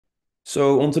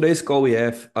So on today's call, we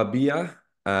have Abia.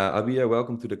 Abia,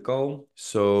 welcome to the call.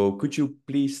 So could you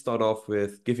please start off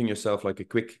with giving yourself like a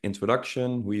quick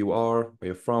introduction, who you are, where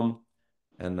you're from,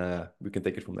 and we can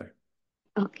take it from there.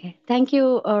 Okay, thank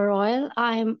you, Royal.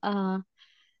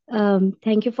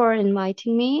 Thank you for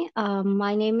inviting me.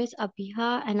 My name is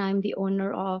Abiha, and I'm the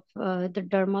owner of the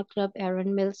Derma Club,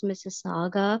 Erin Mills,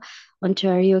 Mississauga,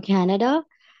 Ontario, Canada.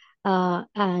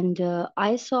 And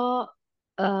I saw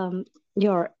um,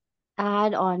 your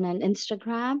ad on an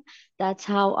Instagram. That's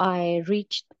how I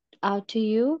reached out to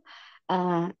you,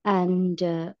 and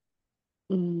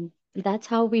that's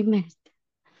how we met.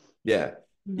 Yeah.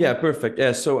 Yeah. Yeah, perfect.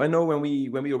 Yeah, so I know when we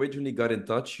originally got in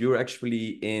touch, you're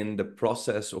actually in the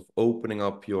process of opening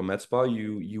up your med spa.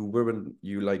 You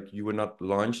were not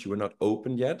launched, you were not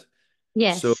open yet.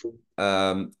 So, Yes.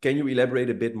 can you elaborate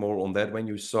a bit more on that when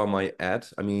you saw my ad?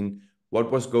 I mean,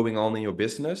 what was going on in your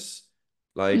business?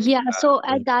 Yeah, Like, so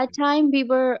at when, that time we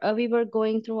were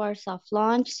going through our soft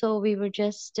launch, so we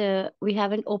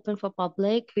haven't opened for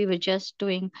public. We were just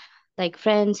doing like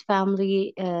friends,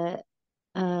 family, at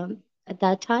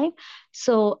that time.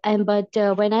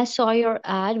 But when I saw your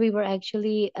ad, we were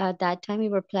actually at that time we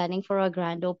were planning for a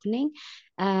grand opening,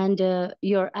 and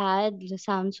your ad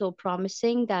sounds so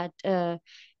promising that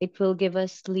it will give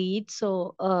us leads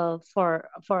for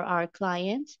our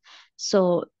clients.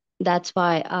 So that's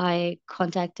why I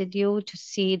contacted you to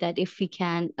see that if we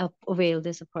can avail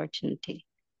this opportunity.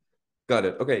 got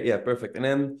it. Okay, yeah, perfect. And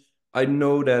then I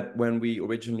know that when we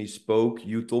originally spoke,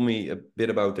 you told me a bit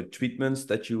about the treatments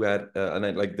that you had, and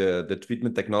then, like the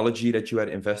treatment technology that you had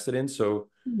invested in. So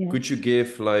could you Yes.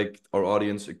 give like our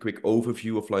audience a quick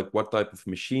overview of like what type of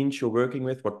machines you're working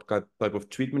with, what type of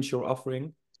treatments you're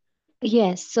offering?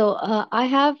 Yes, so I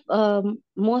have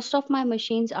most of my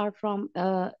machines are from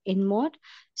InMode.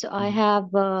 So I Mhm.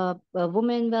 have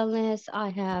Women Wellness, I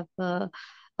have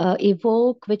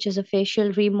Evoke, which is a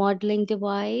facial remodeling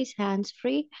device,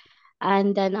 hands-free,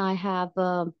 and then I have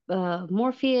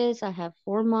Morpheus, I have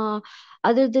Forma.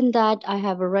 Other than that, I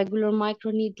have a regular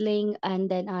microneedling, and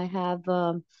then I have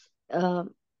uh,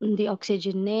 the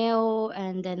Oxygen Neo,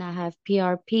 and then I have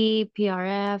PRP,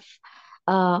 PRF.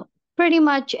 Pretty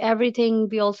much everything.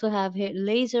 We also have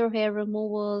laser hair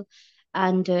removal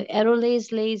and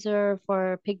aerolase laser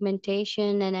for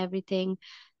pigmentation and everything.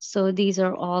 So these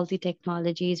are all the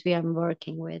technologies we are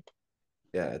working with.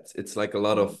 Yeah, it's like a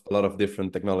lot of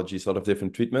different technologies, a lot of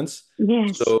different treatments.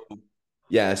 Yes. So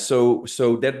yeah, so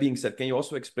that being said, can you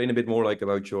also explain a bit more like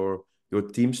about your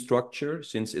team structure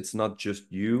since it's not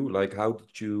just you? Like how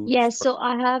did you Yes, structure? so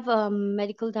I have a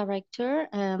medical director,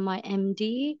 my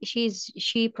MD.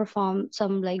 She performed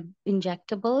some like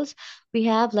injectables. We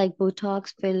have like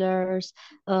Botox fillers.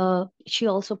 She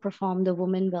also performed the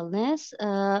woman wellness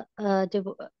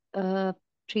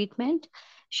treatment.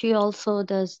 She also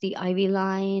does the IV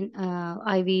line,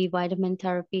 IV vitamin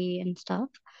therapy and stuff.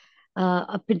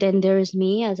 Then there is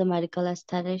me as a medical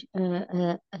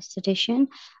aesthetician.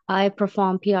 I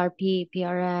perform PRP,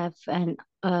 PRF, and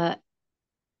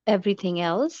everything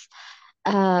else.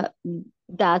 Uh,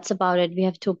 that's about it. We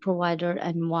have two provider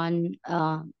and one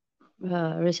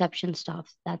reception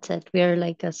staff. That's it. We're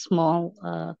like a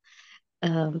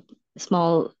um,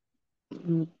 small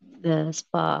mm,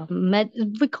 spa.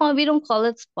 We don't call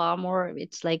it spa more.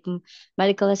 It's like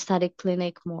medical aesthetic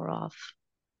clinic more of.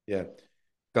 Yeah,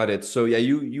 got it. So yeah,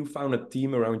 you found a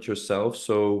team around yourself.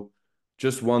 So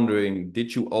just wondering,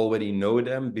 did you already know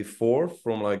them before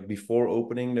from like before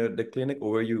opening the clinic,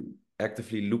 or were you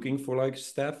actively looking for like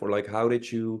staff, or like how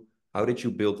did you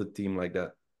build a team like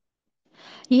that?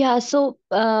 Yeah, so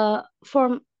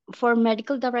for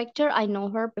medical director, I know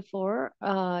her before.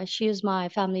 She is my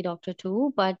family doctor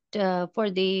too. But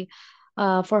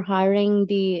for hiring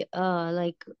the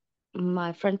like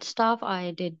my front staff,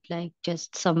 I did like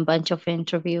just some bunch of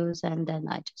interviews and then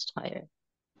I just hired.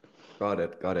 Got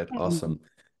it. Got it. Mhm. Awesome.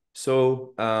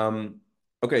 So,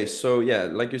 okay, so yeah,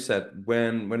 like you said,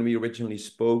 when we originally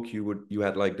spoke, you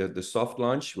had like the soft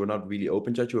launch. You were not really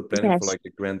open yet. You were planning for Yes. like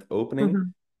the grand opening. Hmm.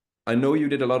 I know you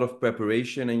did a lot of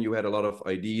preparation and you had a lot of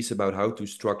ideas about how to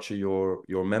structure your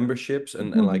memberships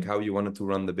and like Hmm. how you wanted to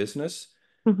run the business.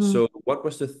 Hmm. So, what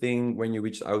was the thing when you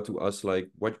reached out to us? Like,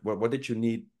 what did you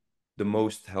need the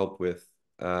most help with?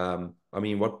 I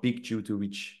mean, what piqued you to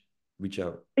reach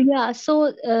out? Yeah,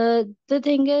 so the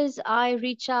thing is, I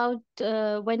reach out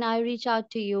when I reach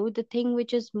out to you, the thing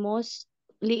which is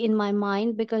mostly in my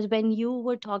mind, because when you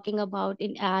were talking about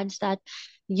in ads that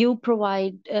you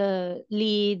provide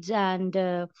leads and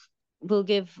will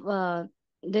give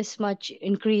this much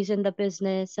increase in the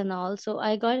business and all, so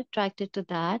I got attracted to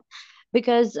that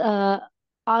because I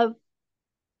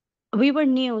we were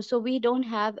new, so we don't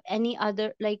have any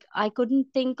other, like, I couldn't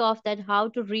think of that how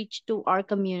to reach to our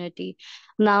community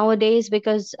nowadays,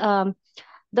 because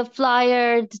the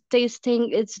flyer, the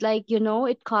tasting, it's like,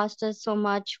 it cost us so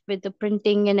much with the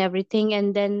printing and everything,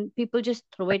 and then people just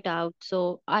throw it out.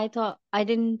 So I thought, I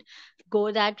didn't go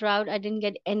that route. I didn't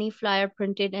get any flyer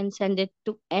printed and send it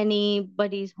to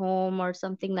anybody's home or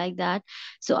something like that.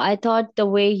 So I thought the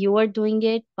way you are doing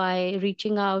it, by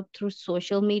reaching out through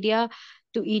social media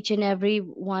to each and every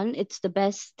one, it's the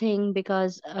best thing,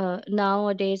 because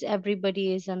nowadays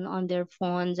everybody is on their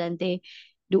phones, and they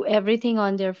do everything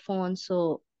on their phone.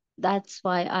 So that's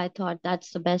why I thought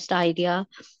that's the best idea.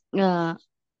 Uh,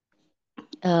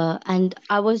 and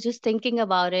I was just thinking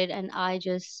about it, and I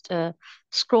just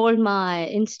scrolled my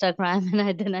Instagram,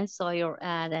 and then I saw your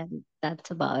ad, and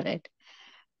that's about it.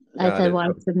 I Got thought, it. why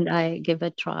shouldn't I give a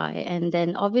try? And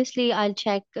then obviously I'll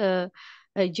check.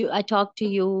 I talk to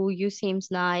you. You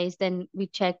seems nice. Then we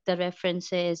check the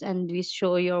references and we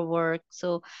show your work.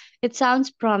 So it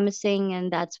sounds promising,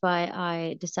 and that's why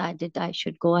I decided I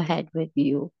should go ahead with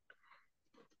you.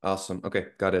 Awesome. Okay,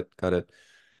 got it. Got it.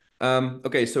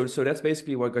 Okay, so that's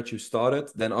basically what got you started.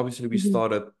 Then obviously we Hmm.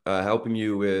 started helping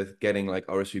you with getting like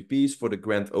RSVPs for the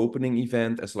grand opening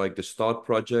event as like the start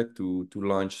project to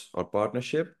launch our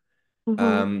partnership.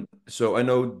 Hmm. So I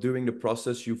know during the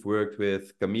process you've worked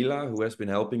with Camila, who has been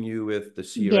helping you with the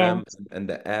CRM Yes. and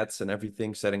the ads and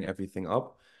everything, setting everything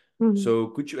up. Mhm. So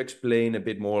could you explain a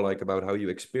bit more like about how you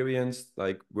experienced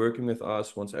like working with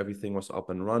us once everything was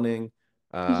up and running?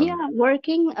 Um, Yeah,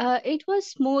 working, it was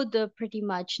smooth, pretty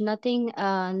much. Nothing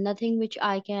which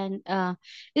I can,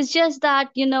 it's just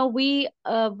that,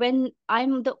 when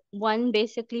I'm the one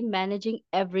basically managing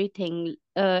everything,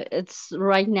 it's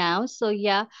right now. So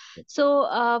yeah. So,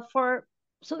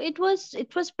 it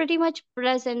was pretty much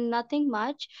present, nothing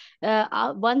much.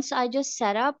 Once I just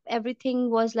set up,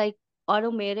 everything was like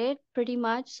automated pretty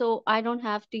much. So I don't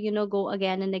have to, go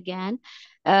again and again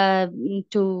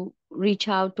to reach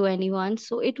out to anyone.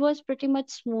 So it was pretty much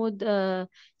smooth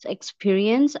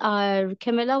experience.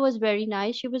 Camilla was very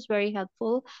nice. She was very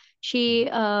helpful. She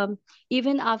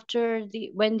even after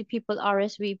the when the people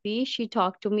RSVP, she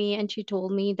talked to me and she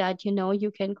told me that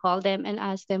you can call them and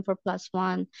ask them for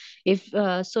 +1. If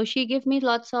so, she gave me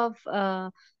lots of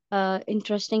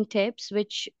interesting tips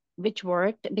which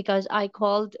worked, because I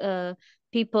called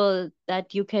people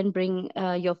that you can bring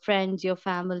your friends, your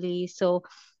family. So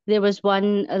there was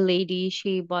one lady,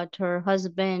 she bought her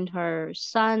husband, her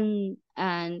son,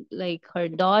 and like her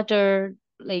daughter,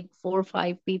 like 4 or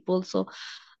 5 people. So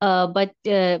but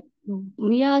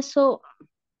yeah, so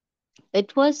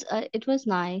it was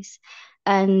nice.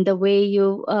 And the way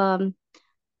you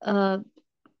uh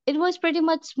it was pretty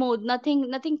much smooth,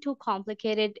 nothing too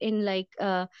complicated in like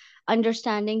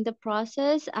understanding the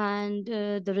process and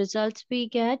the results we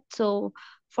get. So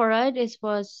for it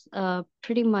was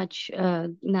pretty much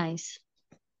nice.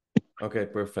 Okay,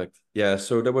 perfect. Yeah,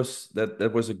 so that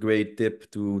was a great tip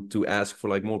to ask for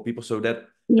like more people. So that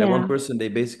one Yeah. person they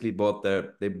brought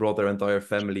their entire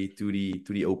family to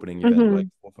the opening event, like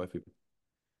Mm-hmm. 4 or 5 people.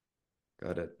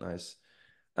 Got it. Nice.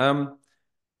 Um,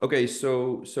 okay,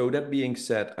 so that being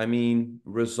said, I mean,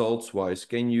 results wise,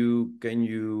 can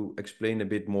you explain a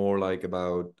bit more like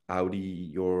about how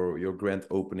your grand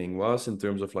opening was in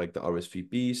terms of like the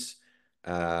RSVPs?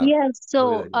 Yes, How did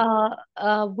so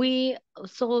I do? we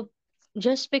so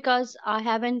just because I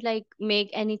haven't like make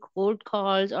any cold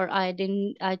calls, or I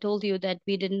told you that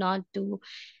we did not do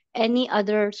any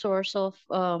other source of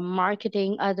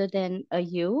marketing other than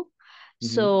you. Mm-hmm.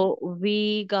 So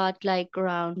we got like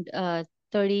around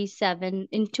 37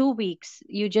 in 2 weeks.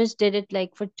 You just did it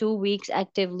like for 2 weeks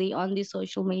actively on the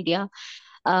social media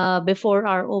before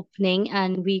our opening,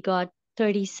 and we got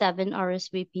 37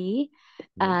 RSVP.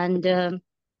 Yeah. And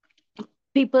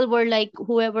people were like,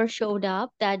 whoever showed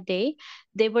up that day,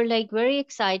 they were like very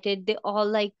excited. They all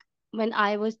like, when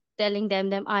I was telling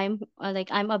them I'm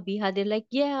Abiha, they're like,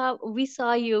 yeah, we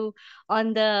saw you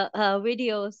on the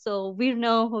video, so we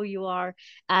know who you are,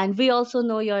 and we also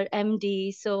know your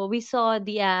MD, so we saw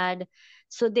the ad.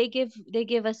 So they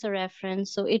give us a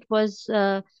reference. So it was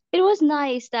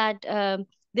nice that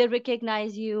they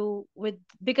recognize you with,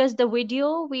 because the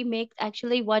video we make,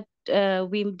 actually what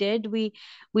we did, we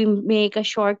make a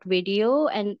short video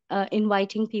and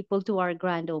inviting people to our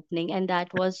grand opening, and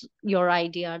that was your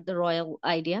idea, the royal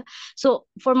idea. So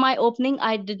for my opening,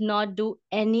 I did not do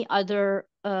any other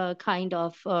kind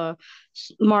of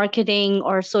marketing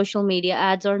or social media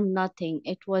ads or nothing.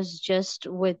 It was just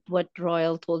with what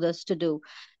royal told us to do.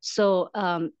 So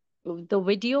the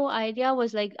video idea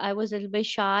was like, I was a little bit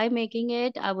shy making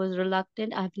it. I was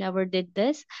reluctant. I've never did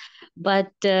this,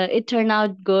 but it turned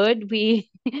out good. We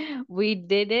we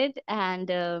did it, and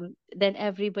then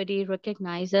everybody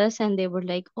recognized us, and they were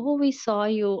like, "Oh, we saw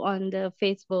you on the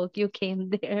Facebook. You came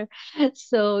there."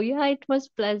 So yeah, it was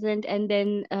pleasant. And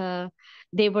then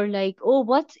they were like, "Oh,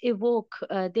 what's Evoke?"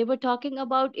 They were talking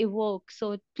about Evoke.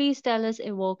 So please tell us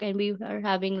Evoke, and we were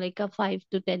having like a 5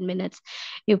 to 10 minutes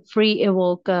a free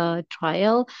Evoke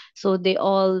trial. So they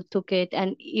all took it,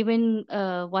 and even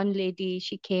one lady,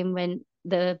 she came when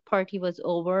the party was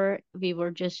over. We were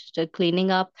just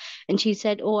cleaning up, and she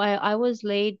said, "Oh, I was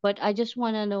late, but I just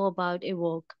want to know about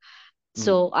Evoke." Mm.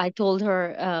 So I told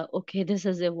her, okay, this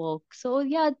is Evoke. So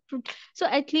yeah, so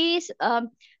at least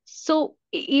so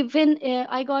even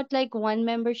I got like one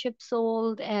membership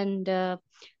sold, and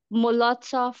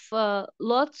lots of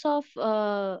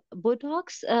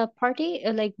Botox party,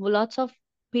 like lots of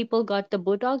people got the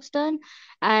Botox done,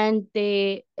 and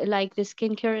they like the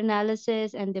skincare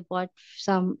analysis, and they bought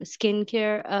some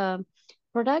skincare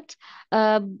products.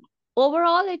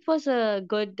 Overall, it was a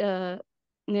good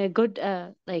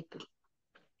like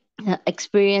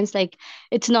experience. Like,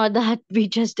 it's not that we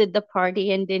just did the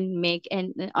party and didn't make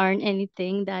and earn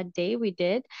anything that day. We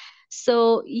did.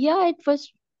 So yeah, it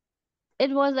was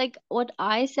like what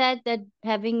I said, that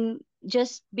having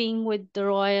just being with the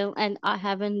Royal, and I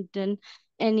haven't done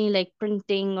any like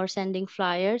printing or sending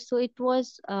flyers. So it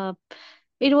was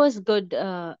good.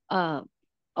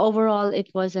 Overall, it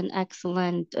was an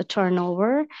excellent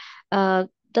turnover. Uh,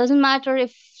 doesn't matter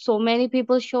if so many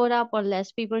people showed up or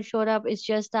less people showed up. It's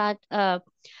just that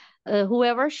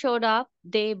whoever showed up,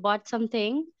 they bought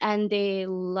something, and they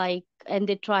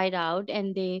tried out,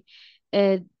 and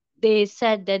uh, they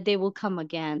said that they will come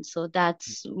again. So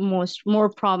that's more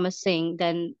promising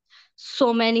than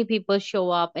so many people show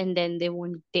up and then they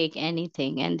won't take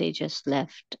anything and they just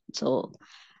left. So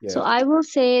Yeah. I will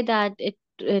say that it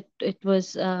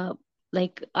was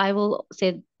like, I will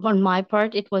say on my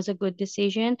part, it was a good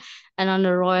decision, and on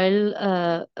the royal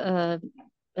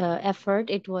effort,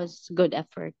 it was good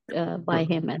effort by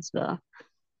him as well.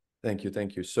 Thank you,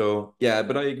 thank you. So yeah,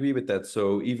 but I agree with that.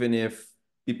 So even if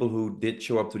people who did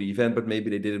show up to the event, but maybe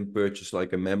they didn't purchase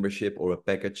like a membership or a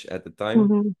package at the time,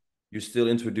 Mm-hmm. you still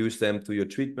introduce them to your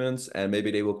treatments, and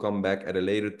maybe they will come back at a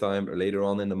later time or later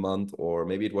on in the month, or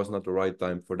maybe it was not the right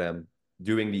time for them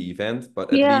during the event,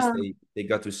 but at least Yeah. they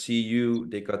got to see you,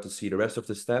 they got to see the rest of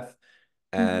the staff.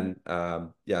 Mm-hmm.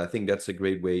 And yeah, I think that's a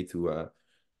great way to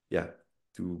yeah,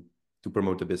 to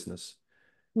promote the business.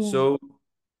 Yeah. So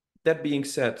that being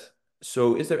said,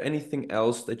 so is there anything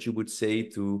else that you would say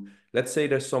to, let's say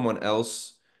there's someone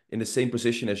else in the same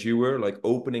position as you were, like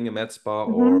opening a med spa,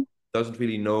 or Mm-hmm. doesn't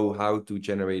really know how to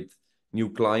generate new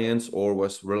clients, or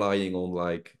was relying on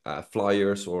like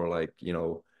flyers or like,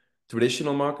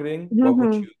 traditional marketing?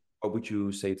 Mm-hmm. What would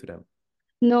you say to them?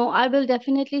 No, I will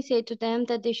definitely say to them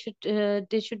that they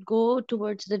should go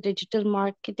towards the digital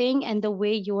marketing, and the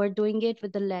way you are doing it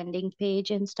with the landing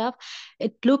page and stuff.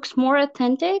 It looks more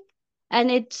authentic, and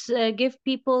it's give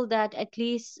people that at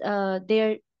least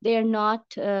they're not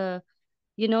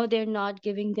they're not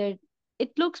giving their,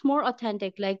 it looks more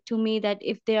authentic, like to me, that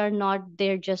if they are not,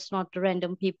 they're just not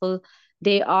random people.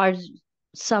 They are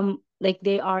some, like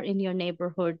they are in your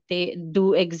neighborhood, they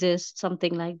do exist,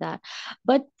 something like that.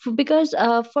 But because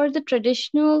for the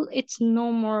traditional, it's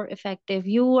no more effective.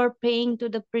 You are paying to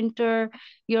the printer,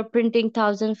 you're printing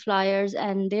 1,000 flyers,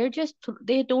 and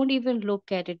they don't even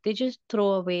look at it, they just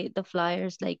throw away the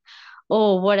flyers, like,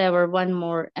 oh, whatever, one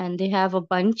more, and they have a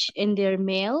bunch in their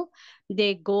mail.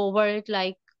 They go over it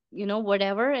like,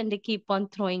 whatever, and they keep on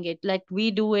throwing it, like we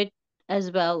do it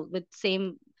as well with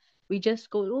same. We just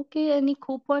go, okay, any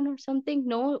coupon or something?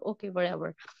 No, okay,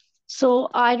 whatever. So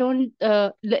I don't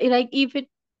like, if it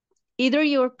either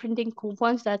you're printing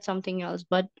coupons, that's something else,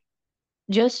 but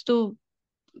just to,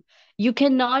 you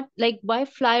cannot, like, by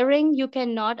flyering, you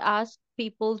cannot ask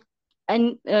people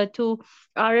and to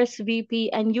RSVP,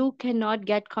 and you cannot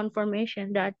get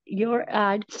confirmation that your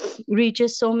ad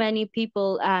reaches so many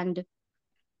people. And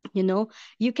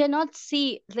you cannot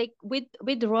see, like, with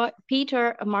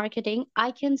Peter marketing,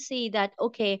 I can see that,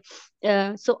 okay,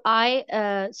 so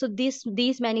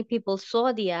these many people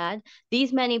saw the ad,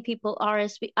 these many people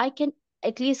RSV, I can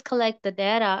at least collect the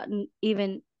data,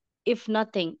 even if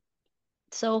nothing.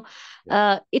 So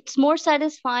Yeah. it's more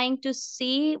satisfying to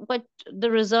see what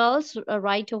the results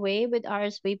right away with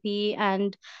RSVP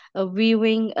and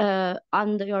viewing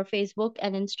on your Facebook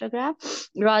and Instagram,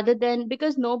 rather than,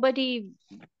 because nobody,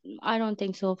 I don't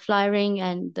think so, flyering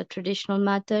and the traditional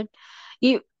method.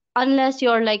 unless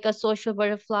you're like a social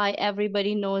butterfly,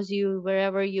 everybody knows you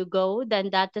wherever you go, then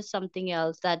that is something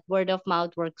else. That word of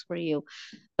mouth works for you.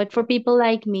 But for people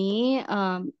like me,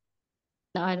 I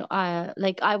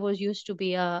was used to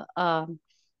be like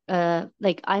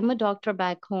I'm a doctor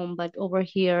back home, but over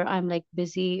here I'm like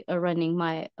busy running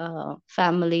my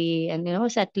family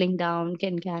and settling down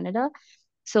in Canada.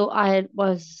 So I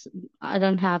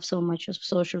don't have so much of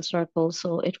social circle,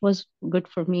 so it was good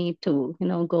for me to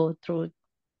go through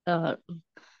uh,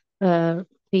 uh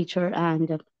teacher,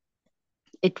 and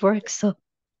it works. So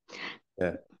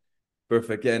Yeah.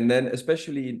 Perfect. Yeah. And then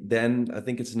especially then I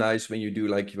think it's nice when you do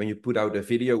like when you put out a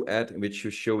video ad in which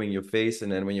you're showing your face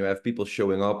and then when you have people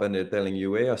showing up and they're telling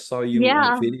you, hey, I saw you on the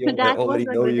yeah, video. I that was already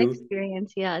a know good you.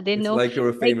 experience. Yeah, they It's know, like you're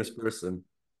a like, famous person.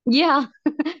 yeah.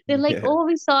 They're like, Yeah. oh,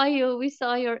 we saw you, we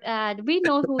saw your ad, we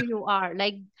know who you are.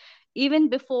 Like, even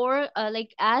before,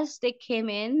 like, as they came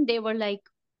in, they were like,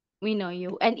 we know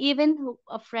you. And even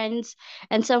friends,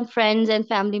 and some friends and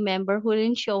family member who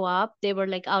didn't show up, they were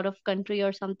like out of country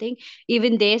or something,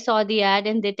 even they saw the ad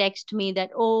and they text me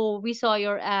that, oh, we saw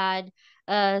your ad.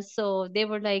 So they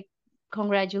were like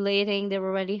congratulating, they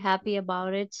were really happy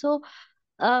about it.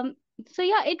 Um so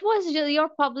yeah, it was your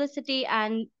publicity,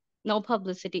 and no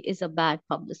publicity is a bad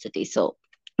publicity. So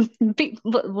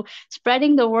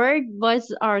spreading the word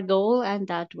was our goal, and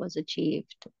that was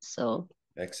achieved. So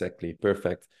Exactly.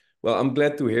 Perfect. Well, I'm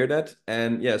glad to hear that.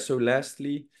 And yeah, so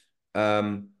lastly,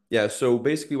 yeah, so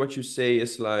basically what you say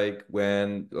is like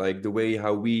when like the way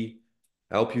how we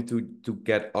help you to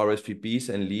get RSVPs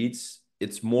and leads,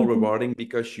 it's more mhm. rewarding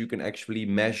because you can actually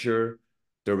measure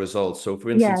the results. So for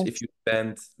instance, if Yes. you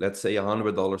spend, let's say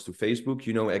 $100 to Facebook,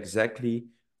 you know exactly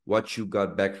what you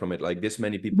got back from it. Like this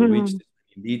many people reached, Mhm.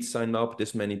 this many leads signed up,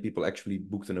 this many people actually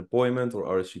booked an appointment or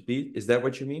RSVP. Is that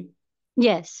what you mean?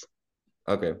 Yes.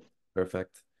 Okay,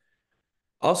 perfect.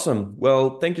 Awesome.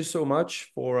 Well, thank you so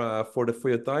much for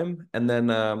your time. And then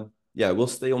yeah, we'll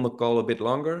stay on the call a bit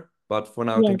longer. But for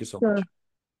now, thank Yes, you so sure. much.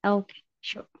 Okay,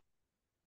 sure.